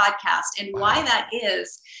daily podcast. And why that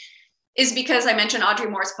is because I mentioned Audrey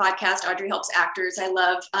Moore's podcast, Audrey Helps Actors. I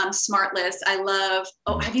love Smartless. I love,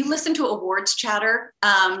 have you listened to Awards Chatter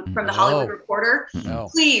from the Hollywood Reporter? No.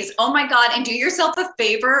 Please, oh my God, and do yourself a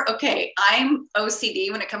favor. Okay, I'm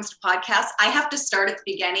OCD when it comes to podcasts. I have to start at the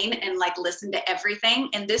beginning and like listen to everything.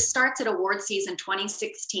 And this starts at award season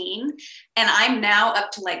 2016. And I'm now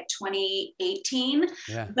up to like 2018.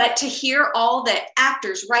 Yeah. But to hear all the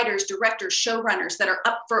actors, writers, directors, showrunners that are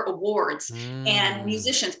up for awards and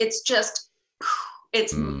musicians, it's just,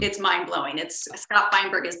 it's mind blowing. It's Scott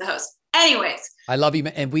Feinberg is the host. Anyways, I love you,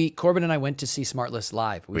 and Corbin and I went to see Smartless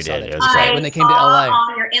live. We saw did. that when they came to LA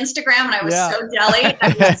on your Instagram, and I was so jelly.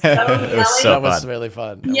 That was really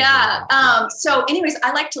fun. So, anyways,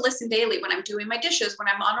 I like to listen daily when I'm doing my dishes, when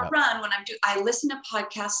I'm on a run, I listen to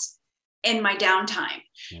podcasts in my downtime.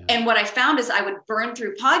 And what I found is I would burn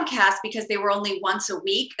through podcasts because they were only once a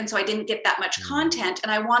week. And so I didn't get that much content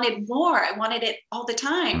and I wanted more. I wanted it all the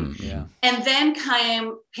time. And then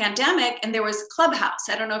came pandemic and there was Clubhouse.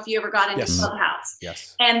 I don't know if you ever got into Clubhouse.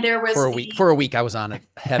 Yes. And there was for a week I was on it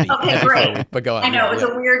heavy. Okay, great. But go on. I know it was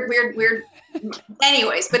a weird.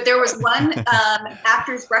 Anyways, but there was one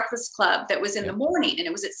Actors Breakfast Club that was in the morning and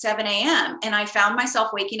it was at 7 a.m. And I found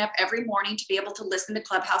myself waking up every morning to be able to listen to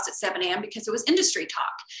Clubhouse at 7 a.m. because it was industry talk.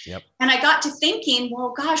 And I got to thinking,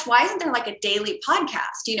 well, gosh, why isn't there like a daily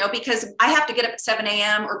podcast? Because I have to get up at 7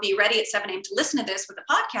 a.m. or be ready at 7 a.m. to listen to this. With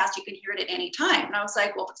a podcast, you can hear it at any time. And I was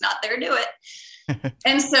like, well, if it's not there, do it.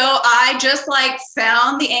 And so I just like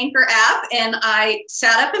found the Anchor app and I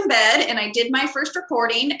sat up in bed and I did my first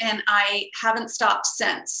recording and I haven't stopped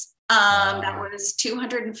since. That was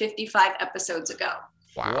 255 episodes ago.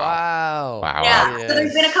 Wow. Yeah. So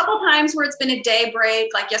there's been a couple times where it's been a day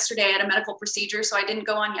break. Like yesterday I had a medical procedure, so I didn't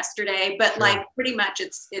go on yesterday, but like pretty much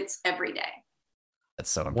it's every day. That's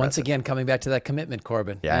so impressive. Once again, coming back to that commitment,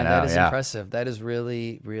 Corbin. Yeah, I know, that is impressive. That is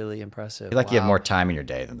really, really impressive. I feel like you have more time in your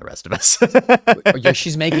day than the rest of us.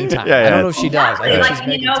 She's making time. I don't know if she does. I think she's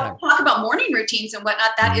making time. Talk about morning routines and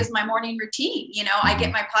whatnot. That is my morning routine. I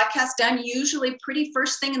get my podcast done usually pretty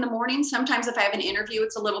first thing in the morning. Sometimes if I have an interview,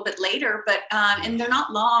 it's a little bit later, but and they're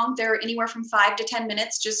not long. They're anywhere from 5 to 10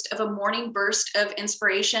 minutes just of a morning burst of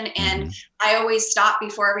inspiration. And I always stop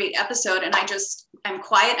before every episode and I'm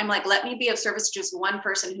quiet. I'm like, let me be of service to just one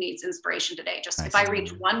person who needs inspiration today. Just if I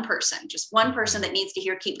reach one person that needs to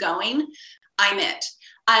hear, keep going, I'm it.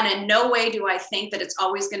 And in no way do I think that it's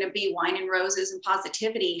always going to be wine and roses and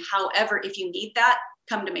positivity. However, if you need that,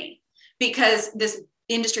 come to me because this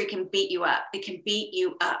industry can beat you up. It can beat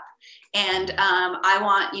you up. And I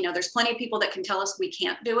want, there's plenty of people that can tell us we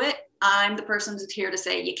can't do it. I'm the person who's here to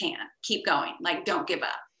say you can. Keep going. Like, don't give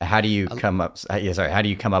up. How do you come up? How do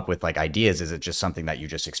you come up with like ideas? Is it just something that you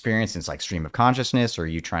just experience? And it's like stream of consciousness, or are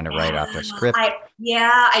you trying to write out their script?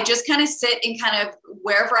 I just kind of sit and kind of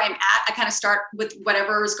wherever I'm at, I kind of start with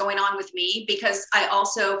whatever is going on with me, because I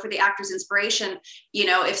also, for the Actors Inspiration,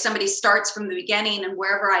 if somebody starts from the beginning and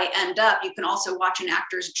wherever I end up, you can also watch an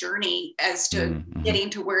actor's journey as to getting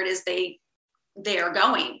to where it is they are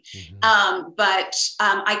going. But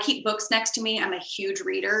I keep books next to me. I'm a huge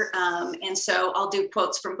reader. And so I'll do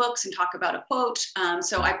quotes from books and talk about a quote.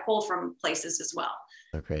 So I pull from places as well.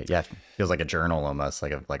 So great. Yeah. It feels like a journal almost,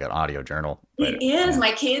 like an audio journal. It is.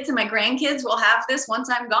 My kids and my grandkids will have this once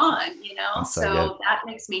I'm gone, so that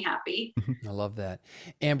makes me happy. I love that.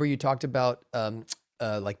 Amber, you talked about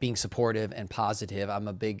like being supportive and positive. I'm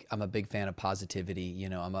a big fan of positivity.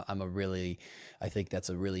 I think that's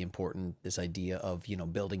a really important, this idea of,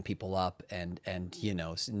 building people up and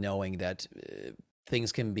knowing that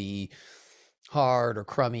things can be hard or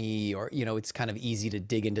crummy, or, it's kind of easy to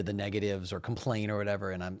dig into the negatives or complain or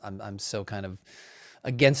whatever. And I'm so kind of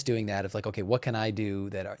against doing that. It's like, okay, what can I do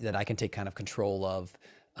that I can take kind of control of?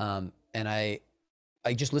 And I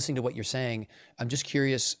just listening to what you're saying, I'm just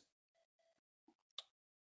curious,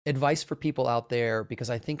 advice for people out there, because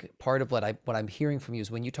I think part of what I'm hearing from you is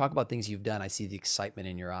when you talk about things you've done, I see the excitement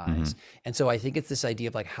in your eyes. And so I think it's this idea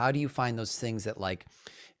of like, how do you find those things that like,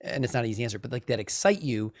 and it's not an easy answer, but like that excite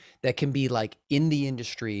you, that can be like in the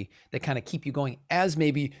industry, that kind of keep you going as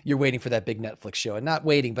maybe you're waiting for that big Netflix show, and not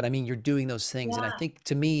waiting, but I mean, you're doing those things. And I think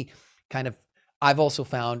to me, kind of, I've also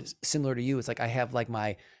found similar to you, it's like, I have like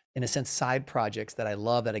my in a sense, side projects that I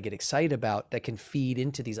love, that I get excited about, that can feed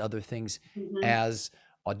into these other things Mhm. as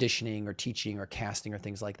auditioning or teaching or casting or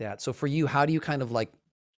things like that. So for you, how do you kind of like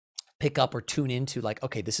pick up or tune into like,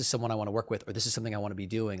 okay, this is someone I want to work with, or this is something I want to be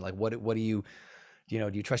doing? Like, what do you do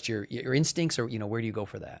you trust your instincts, or, where do you go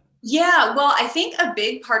for that? Yeah, well, I think a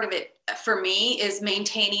big part of it for me is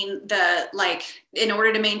maintaining the, like, in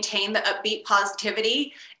order to maintain the upbeat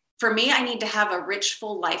positivity, for me, I need to have a rich,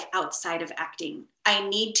 full life outside of acting. I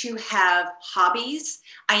need to have hobbies.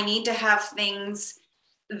 I need to have things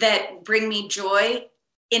that bring me joy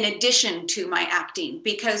in addition to my acting,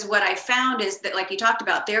 because what I found is that, like you talked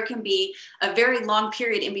about, there can be a very long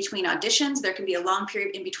period in between auditions, there can be a long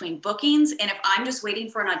period in between bookings, and if I'm just waiting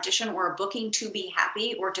for an audition or a booking to be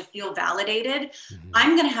happy or to feel validated, Mhm.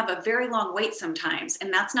 I'm going to have a very long wait sometimes,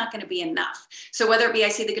 and that's not going to be enough. So whether it be, I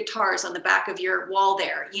see the guitars on the back of your wall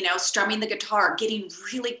there, strumming the guitar, getting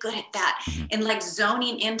really good at that, Mhm. and like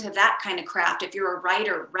zoning into that kind of craft. If you're a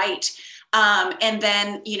writer, write. And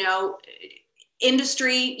then,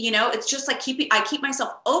 industry, it's just like I keep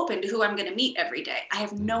myself open to who I'm going to meet every day. I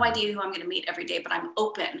have no Mhm. idea who I'm going to meet every day, but I'm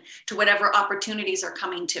open to whatever opportunities are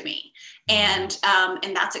coming to me. Mhm.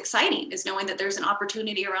 And that's exciting, is knowing that there's an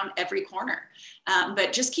opportunity around every corner.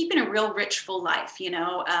 But just keeping a real rich, full life,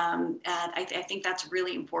 I think that's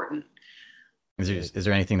really important. Good. Is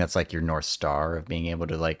there anything that's like your North Star of being able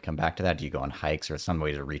to like come back to that? Do you go on hikes or some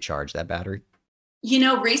way to recharge that battery?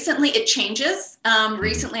 Recently it changes. Hmm.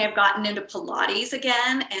 Recently I've gotten into Pilates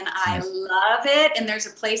again, and I Nice. love it. And there's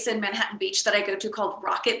a place in Manhattan Beach that I go to called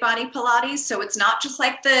Rocket Body Pilates. So it's not just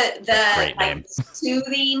like the Great like name.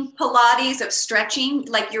 soothing Pilates of stretching.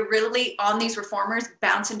 Like, you're really on these reformers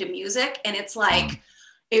bouncing to music, and it's Mhm. like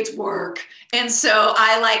it's work. And so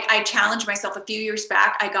I challenged myself a few years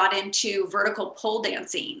back. I got into vertical pole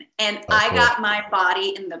dancing, and Oh, I cool. got my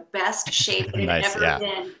body in the best shape it had Nice. ever Yeah.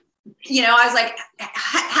 been. I was like,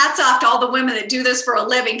 hats off to all the women that do this for a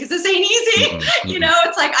living, because this ain't easy. Mm-mm, mm-mm.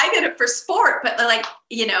 It's like I did it for sport, but like,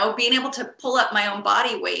 being able to pull up my own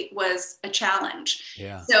body weight was a challenge.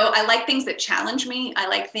 Yeah. So I like things that challenge me. I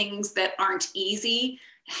like things that aren't easy.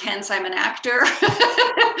 Hence, I'm an actor,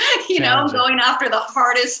 Challenging. going after the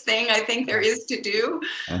hardest thing I think there is to do.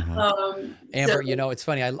 Uh-huh. So, Amber, it's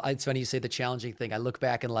funny. It's funny you say the challenging thing. I look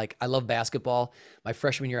back and like, I love basketball. My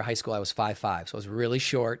freshman year of high school, I was 5'5", so I was really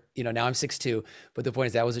short. Now I'm 6'2", but the point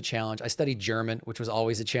is that was a challenge. I studied German, which was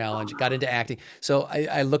always a challenge. Got into acting. So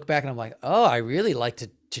I look back and I'm like, oh, I really like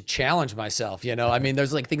to challenge myself. I mean,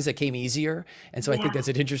 there's like things that came easier. And so I think yeah. that's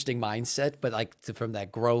an interesting mindset, but like from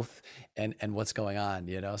that growth and what's going on,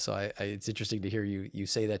 so it's interesting to hear you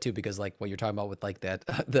say that too, because like what you're talking about with like that,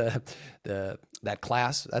 that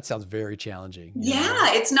class, that sounds very challenging.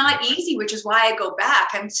 Yeah, it's not easy, which is why I go back.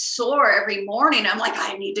 I'm sore every morning. I'm like,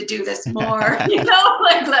 I need to do this more,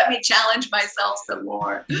 like, let me challenge myself some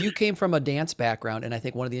more. You came from a dance background, and I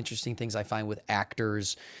think one of the interesting things I find with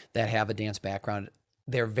actors that have a dance background,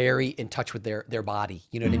 they're very in touch with their body.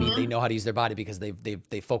 You know what I mean? Mhm. They Mhm. know how to use their body because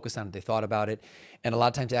they focused on it, they thought about it. And a lot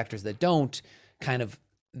of times actors that don't kind of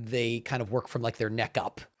they kind of work from like their neck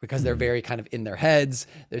up because they're Mhm. very kind of in their heads.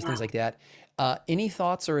 There's Yeah. things like that. Any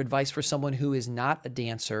thoughts or advice for someone who is not a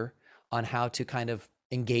dancer on how to kind of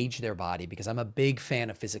engage their body? Because I'm a big fan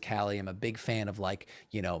of physicality. I'm a big fan of like,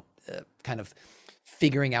 kind of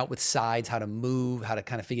figuring out with sides how to move, how to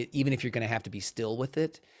kind of figure, even if you're going to have to be still with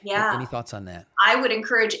it. Yeah. Any thoughts on that? I would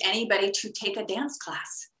encourage anybody to take a dance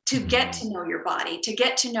class, to get Mm, to know your body, to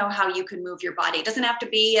get to know how you can move your body. It doesn't have to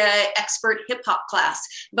be an expert hip hop class,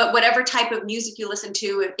 but whatever type of music you listen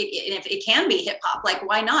to, if it can be hip hop, like,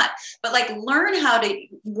 why not? But like, learn how to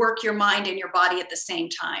work your mind and your body at the same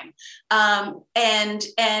time. And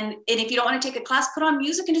if you don't want to take a class, put on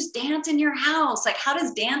music and just dance in your house. Like, how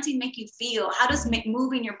does dancing make you feel? How does Mhm.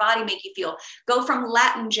 moving your body make you feel? Go from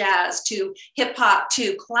Latin jazz to hip hop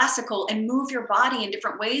to classical, and move your body in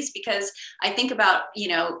different ways. Because I think about,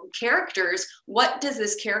 characters. What does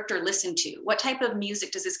this character listen to? What type of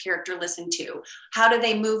music does this character listen to? How do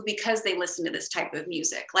they move because they listen to this type of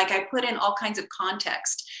music? Like, I put in all kinds of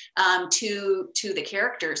context to the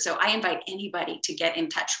character. So I invite anybody to get in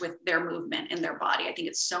touch with their movement and their body. I think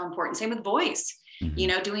it's so important. Same with voice.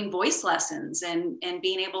 Mhm. Doing voice lessons and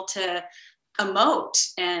being able to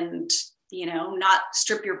emote and not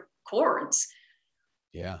strip your chords.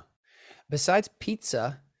 yeah. Besides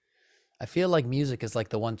pizza, I feel like music is like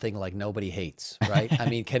the one thing like nobody hates, right? I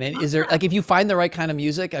mean, is there like if you find the right kind of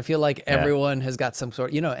music, I feel like Yeah. everyone has got some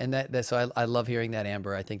sort, and that so I love hearing that,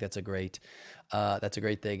 Amber. I think that's a great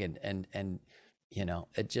thing, and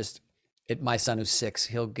it just my son who's 6,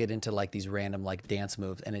 he'll get into like these random like dance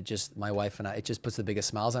moves, and my wife and I, it just puts the biggest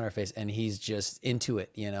smiles on our face, and he's just into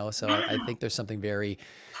it, you know? So I think there's something very,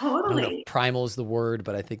 I don't know if Totally. primal is the word,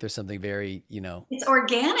 but I think there's something very, It's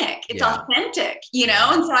organic. It's Yeah. authentic,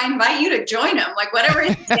 and so I invite you to join them. Like whatever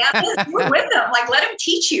his dance is, do it with them. Like let him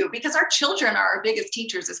teach you, because our children are our biggest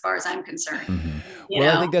teachers as far as I'm concerned.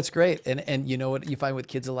 Well, I think that's great. And you know what you find with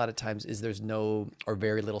kids a lot of times is there's no or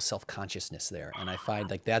very little self-consciousness there. And I find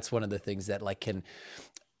like that's one of the things that like can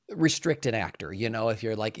restrict an actor,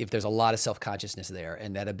 if there's a lot of self-consciousness there,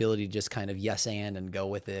 and that ability to just kind of yes and go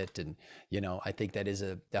with it. And, I think that is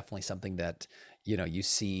definitely something that, you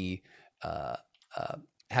see,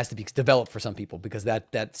 has to be developed for some people, because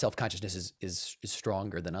that self-consciousness is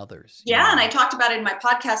stronger than others. Yeah, and I talked about it in my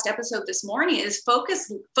podcast episode this morning, is focus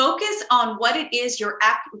on what it is your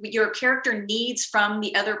character needs from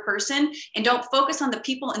the other person, and don't focus on the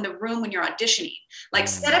people in the room when you're auditioning. Like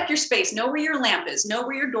set up your space, know where your lamp is, know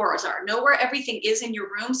where your doors are, know where everything is in your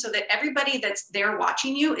room, so that everybody that's there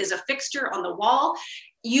watching you is a fixture on the wall.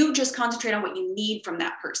 You just concentrate on what you need from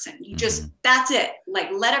that person. You just, that's it. Like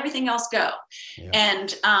let everything else go. Yeah.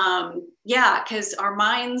 And because our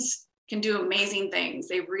minds can do amazing things.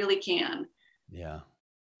 They really can. Yeah.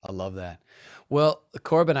 I love that. Well,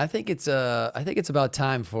 Corbin, I think it's about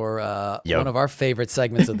time for one of our favorite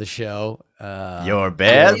segments of the show. Your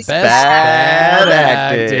best bad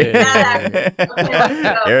acting.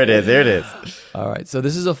 Here it is. All right. So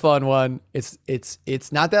this is a fun one.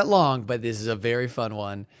 It's not that long, but this is a very fun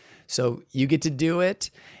one. So you get to do it,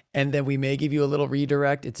 and then we may give you a little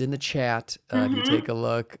redirect. It's in the chat. If you take a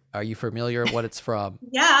look, are you familiar with what it's from?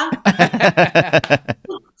 Yeah.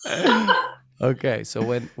 Okay. So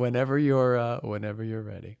whenever you're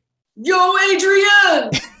ready. Yo,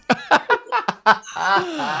 Adrian.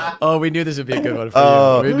 Oh, we knew this would be a good one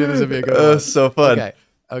for you. We knew this would be a good one. So fun.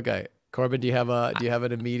 Okay. Corbin, do you have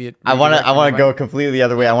an immediate? I want to go completely the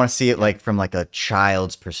other way. I want to see it like from like a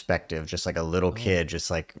child's perspective, just like a little kid,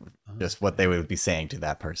 just what they would be saying to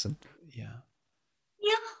that person. Yeah.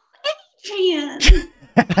 Yo, Adrian.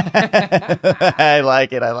 I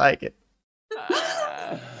like it.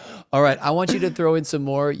 All right, I want you to throw in some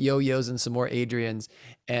more yo-yos and some more Adrians,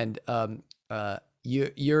 and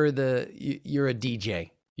you're a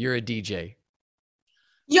DJ. You're a DJ.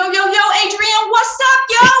 Yo, Adrian, what's up?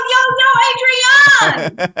 Yo,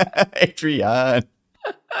 Adrian.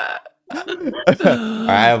 I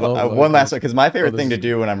have one last one, because my favorite thing to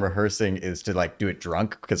do when I'm rehearsing is to like do it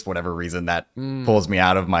drunk, because for whatever reason that pulls me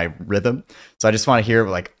out of my rhythm. So I just want to hear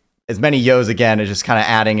like as many yos again, and just kind of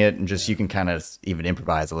adding it, and just you can kind of even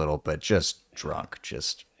improvise a little, but just drunk,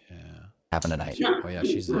 just having a night. Oh yeah,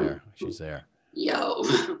 she's there. Yo.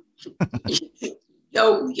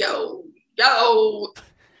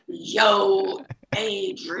 Yo,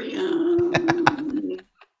 Adrian.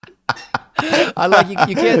 I like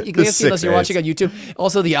you can't see unless you're watching on YouTube.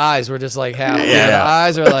 Also, the eyes were just like half. Yeah, the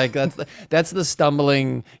eyes are like that's the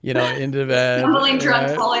stumbling, into bed. Stumbling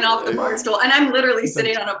drunk, falling off the bar stool, and I'm literally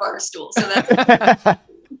sitting on a bar stool. So that's.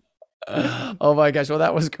 Oh my gosh! Well,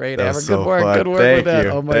 that was great. Amber, so good work. Fun. Good work Thank with that.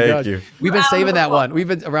 You. Oh my Thank gosh! You. We've been saving that one.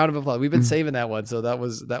 A round of applause. We've been saving that one. So that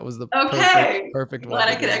was the perfect one. Glad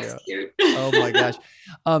I could execute. Oh my gosh.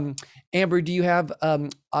 Amber, do you have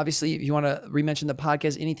obviously if you want to re-mention the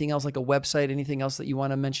podcast, anything else like a website, anything else that you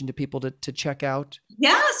want to mention to people to check out?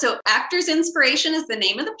 Yeah, so Actors Inspiration is the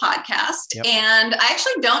name of the podcast. Yep. And I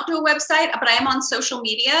actually don't do a website, but I am on social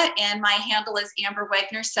media, and my handle is Amber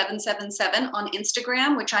WEGNER 777 on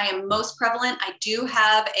Instagram, which I am most prevalent. I do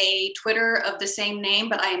have a Twitter of the same name,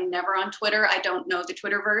 but I am never on Twitter. I don't know the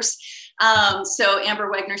Twitterverse. So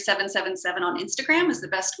Amber WEGNER 777 on Instagram is the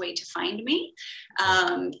best way to find me.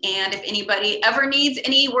 And if anybody ever needs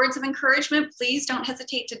any words of encouragement, please don't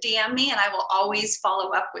hesitate to DM me, and I will always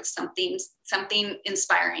follow up with something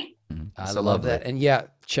inspiring. I love that. And yeah,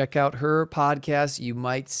 check out her podcast. You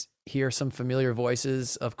might hear some familiar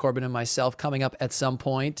voices of Corbin and myself coming up at some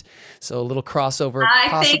point. So a little crossover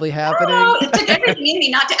possibly happening. It took everything in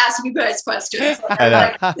me not to ask you guys questions. I'm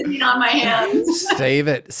like sitting on my hands. Save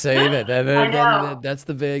it. And that's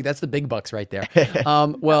the big bucks right there.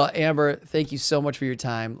 Well, Amber, thank you so much for your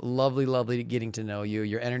time. Lovely getting to know you.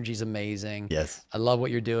 Your energy's amazing. Yes. I love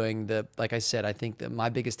what you're doing. Like I said, I think that my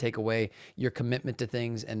biggest takeaway, your commitment to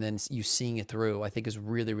things and then you seeing it through, I think is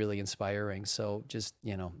really, really inspiring. So just,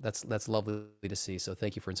 that's lovely to see. So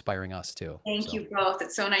thank you for inspiring us too. Thank you both.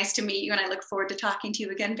 It's so nice to meet you, and I look forward to talking to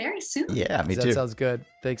you again very soon. Yeah, me too. That sounds good.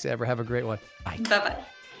 Thanks, Amber. Have a great one. Bye. Bye-bye.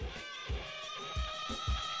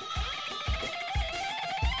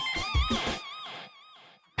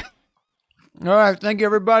 All right. Thank you,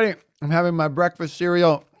 everybody. I'm having my breakfast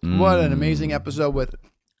cereal. What an amazing episode with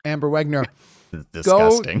Amber Wegner.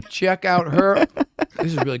 Disgusting. Go check out her.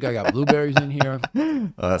 This is really good. I got blueberries in here.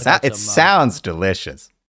 It sounds delicious.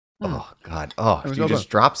 Oh God. Oh, you just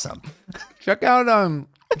dropped some. Check out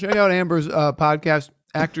Amber's podcast,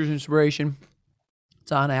 Actors Inspiration.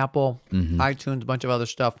 It's on Apple, iTunes, a bunch of other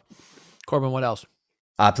stuff. Corbin, what else?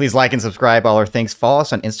 Please like and subscribe. All our things. Follow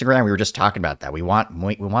us on Instagram. We were just talking about that. We want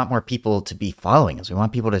more people to be following us. We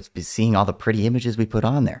want people to be seeing all the pretty images we put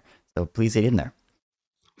on there. So please get in there.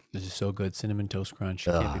 This is so good. Cinnamon Toast Crunch.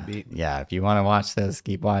 Can't be beat. Yeah, if you want to watch this,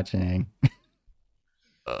 keep watching.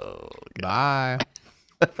 Bye.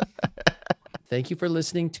 Thank you for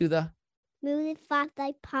listening to the Movie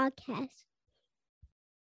Spotlight Podcast.